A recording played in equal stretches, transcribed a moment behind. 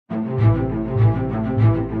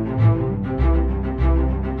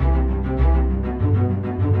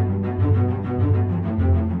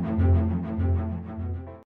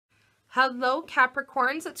Hello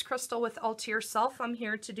Capricorns, it's Crystal with All to Yourself. I'm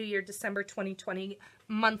here to do your December 2020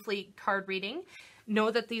 monthly card reading.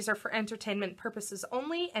 Know that these are for entertainment purposes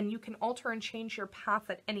only, and you can alter and change your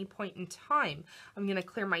path at any point in time. I'm going to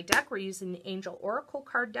clear my deck. We're using the Angel Oracle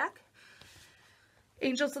card deck.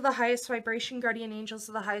 Angels of the highest vibration, guardian angels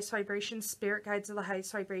of the highest vibration, spirit guides of the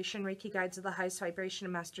highest vibration, Reiki guides of the highest vibration,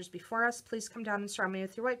 and masters before us, please come down and surround me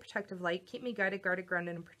with your white protective light. Keep me guided, guarded,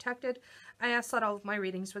 grounded, and protected. I ask that all of my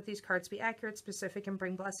readings with these cards be accurate, specific, and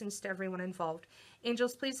bring blessings to everyone involved.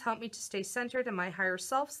 Angels, please help me to stay centered in my higher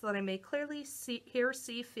self so that I may clearly hear,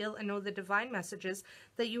 see, feel, and know the divine messages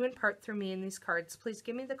that you impart through me in these cards. Please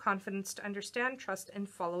give me the confidence to understand, trust, and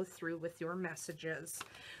follow through with your messages.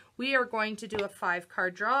 We are going to do a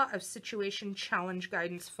 5-card draw of situation, challenge,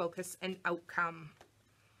 guidance, focus, and outcome.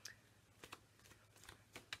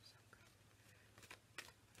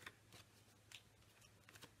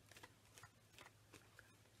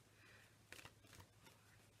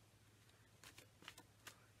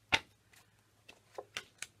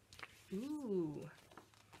 Ooh,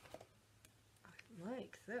 I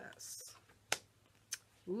like this.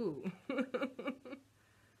 Ooh.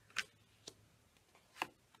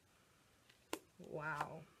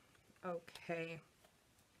 Wow. Okay.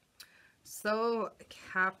 So,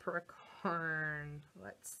 Capricorn,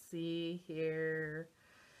 let's see here.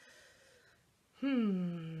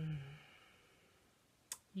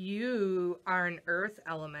 You are an earth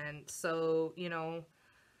element, so, you know,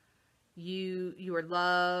 you are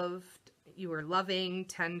loved, you are loving,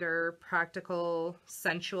 tender, practical,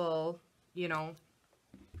 sensual, you know,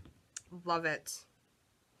 love it.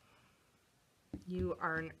 You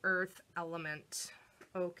are an earth element.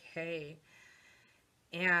 Okay.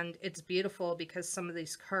 And it's beautiful because some of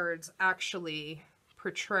these cards actually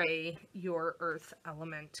portray your earth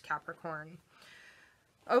element, Capricorn.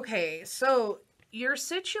 Okay, so your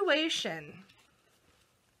situation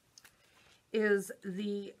is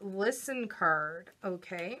the Listen card,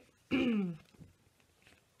 okay?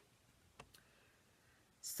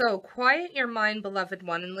 So, quiet your mind, beloved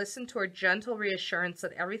one, and listen to a gentle reassurance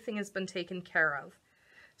that everything has been taken care of.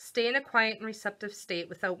 Stay in a quiet and receptive state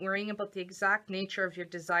without worrying about the exact nature of your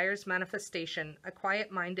desire's manifestation. A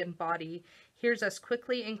quiet mind and body hears us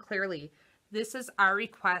quickly and clearly. This is our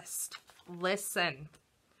request. Listen.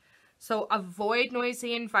 So, avoid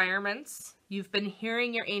noisy environments. You've been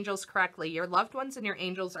hearing your angels correctly. Your loved ones and your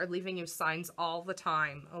angels are leaving you signs all the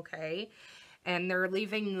time, okay? And they're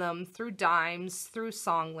leaving them through dimes, through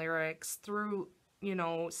song lyrics, through, you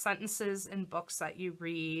know, sentences in books that you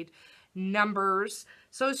read, numbers.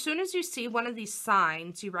 So as soon as you see one of these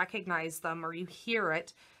signs, you recognize them or you hear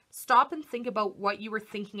it, stop and think about what you were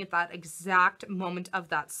thinking at that exact moment of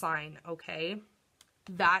that sign, okay?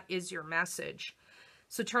 That is your message.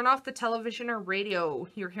 So turn off the television or radio.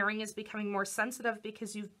 Your hearing is becoming more sensitive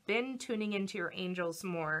because you've been tuning into your angels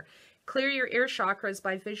more. Clear your ear chakras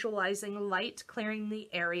by visualizing light clearing the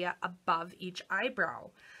area above each eyebrow.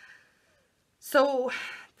 So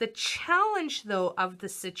the challenge, though, of the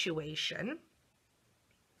situation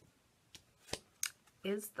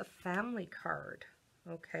is the Family card,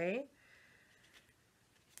 okay?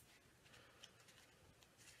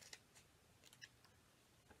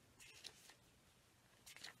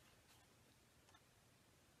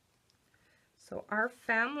 So our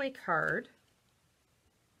Family card,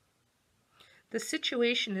 the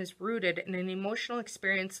situation is rooted in an emotional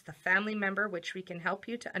experience with a family member which we can help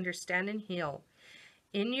you to understand and heal.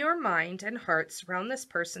 In your mind and heart, surround this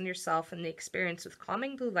person, yourself, and the experience with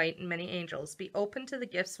calming blue light and many angels. Be open to the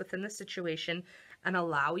gifts within the situation and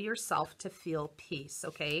allow yourself to feel peace,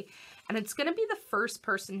 okay? And it's going to be the first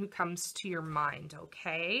person who comes to your mind,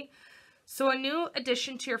 okay? So a new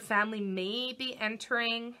addition to your family may be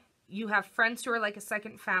entering. You have friends who are like a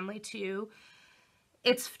second family to you.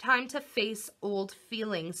 It's time to face old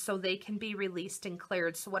feelings so they can be released and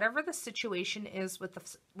cleared. So whatever the situation is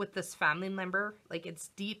with this family member, like it's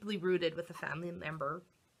deeply rooted with a family member,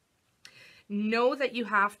 know that you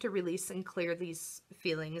have to release and clear these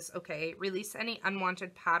feelings, okay? Release any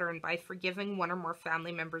unwanted pattern by forgiving one or more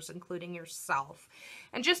family members, including yourself.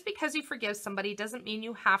 And just because you forgive somebody doesn't mean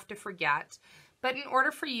you have to forget. But in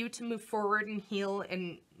order for you to move forward and heal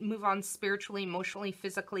and move on spiritually, emotionally,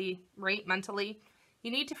 physically, right, mentally, you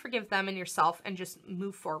need to forgive them and yourself and just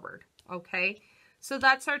move forward, okay? So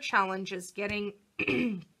that's our challenge, is getting,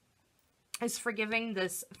 is forgiving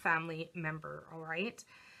this family member, all right?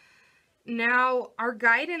 Now, our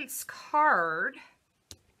guidance card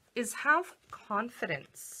is have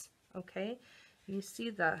confidence, okay? And you see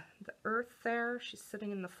the earth there. She's sitting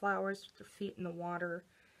in the flowers with her feet in the water.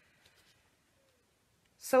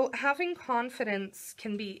 So having confidence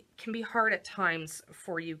can be hard at times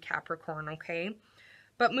for you, Capricorn, okay?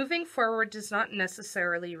 But moving forward does not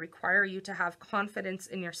necessarily require you to have confidence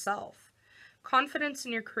in yourself. Confidence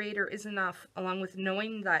in your Creator is enough, along with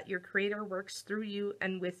knowing that your Creator works through you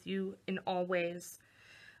and with you in all ways.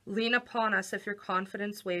 Lean upon us if your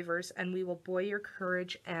confidence wavers, and we will buoy your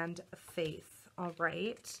courage and faith. All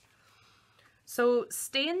right? So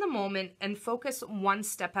stay in the moment and focus one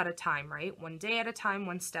step at a time, right? One day at a time,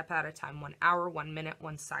 one step at a time, 1 hour, 1 minute,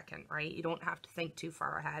 1 second, right? You don't have to think too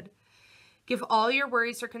far ahead. Give all your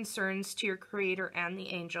worries or concerns to your Creator and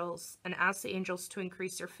the angels, and ask the angels to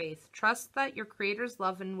increase your faith. Trust that your Creator's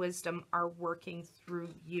love and wisdom are working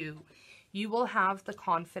through you. You will have the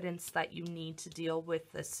confidence that you need to deal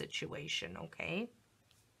with this situation, okay?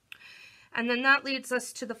 And then that leads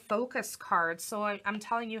us to the focus card. So I'm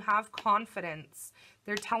telling you, have confidence.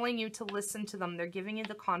 They're telling you to listen to them. They're giving you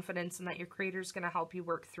the confidence and that your Creator is going to help you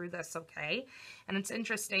work through this, okay? And it's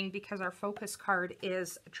interesting because our focus card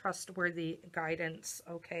is trustworthy guidance,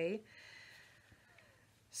 okay?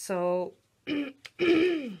 So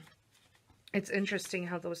it's interesting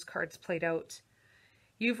how those cards played out.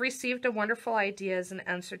 You've received a wonderful idea as an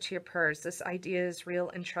answer to your prayers. This idea is real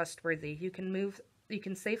and trustworthy. You can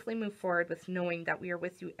safely move forward with knowing that we are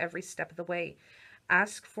with you every step of the way.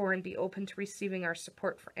 Ask for and be open to receiving our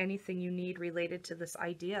support for anything you need related to this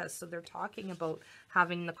idea. So they're talking about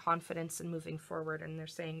having the confidence and moving forward, and they're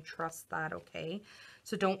saying trust that, okay?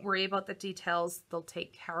 So don't worry about the details. They'll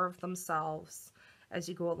take care of themselves as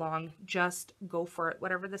you go along. Just go for it.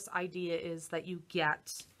 Whatever this idea is that you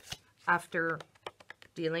get after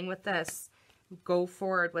dealing with this, go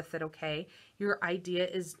forward with it, okay? Your idea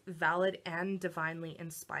is valid and divinely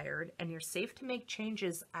inspired, and you're safe to make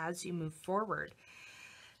changes as you move forward.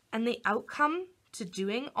 And the outcome to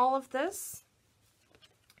doing all of this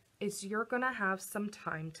is you're going to have some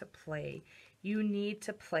time to play. You need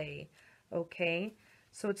to play, okay?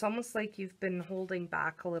 So it's almost like you've been holding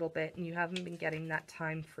back a little bit and you haven't been getting that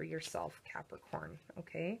time for yourself, Capricorn,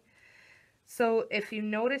 okay? So if you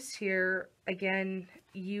notice here, again,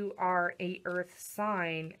 you are a earth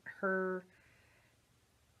sign. Her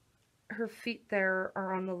feet there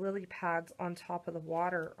are on the lily pads on top of the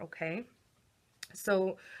water, okay?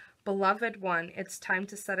 So, beloved one, it's time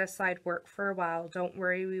to set aside work for a while. Don't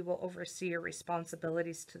worry, we will oversee your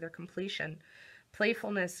responsibilities to their completion.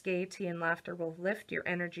 Playfulness, gaiety, and laughter will lift your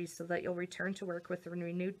energy so that you'll return to work with a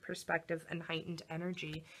renewed perspective and heightened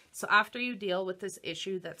energy. So after you deal with this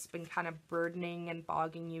issue that's been kind of burdening and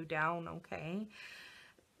bogging you down, okay,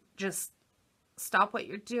 just stop what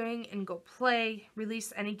you're doing and go play.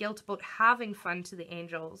 Release any guilt about having fun to the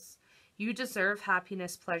angels. You deserve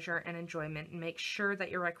happiness, pleasure, and enjoyment, and make sure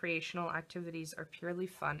that your recreational activities are purely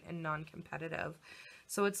fun and non-competitive.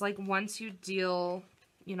 So it's like once you deal,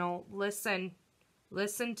 you know, listen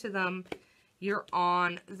to them, you're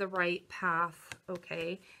on the right path,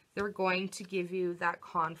 okay? They're going to give you that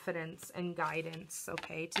confidence and guidance,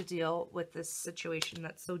 okay, to deal with this situation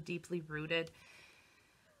that's so deeply rooted.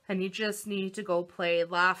 And you just need to go play.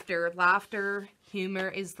 Laughter, humor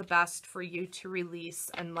is the best for you to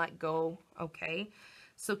release and let go, okay?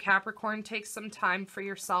 So Capricorn, take some time for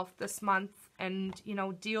yourself this month and, you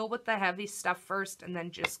know, deal with the heavy stuff first and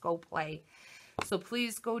then just go play. So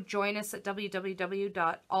please go join us at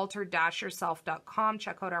www.alter-yourself.com.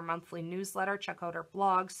 Check out our monthly newsletter. Check out our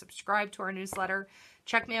blog. Subscribe to our newsletter.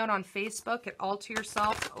 Check me out on Facebook at Alter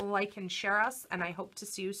Yourself. Like and share us, and I hope to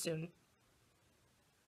see you soon.